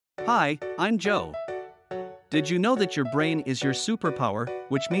Hi, I'm Joe. Did you know that your brain is your superpower,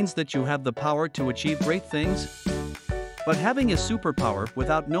 which means that you have the power to achieve great things? But having a superpower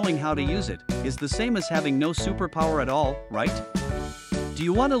without knowing how to use it is the same as having no superpower at all, right? Do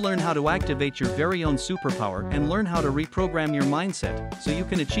you want to learn how to activate your very own superpower and learn how to reprogram your mindset so you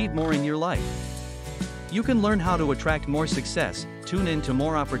can achieve more in your life? You can learn how to attract more success, tune into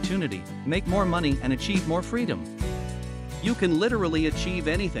more opportunity, make more money, and achieve more freedom. You can literally achieve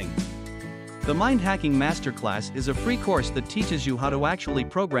anything. The Mind Hacking Masterclass is a free course that teaches you how to actually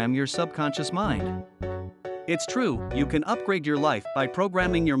program your subconscious mind. It's true, you can upgrade your life by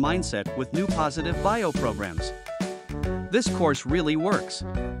programming your mindset with new positive bio programs. This course really works.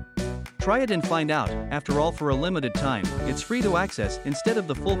 Try it and find out. After all, for a limited time, it's free to access instead of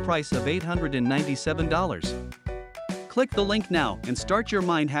the full price of $897. Click the link now and start your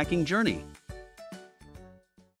mind hacking journey.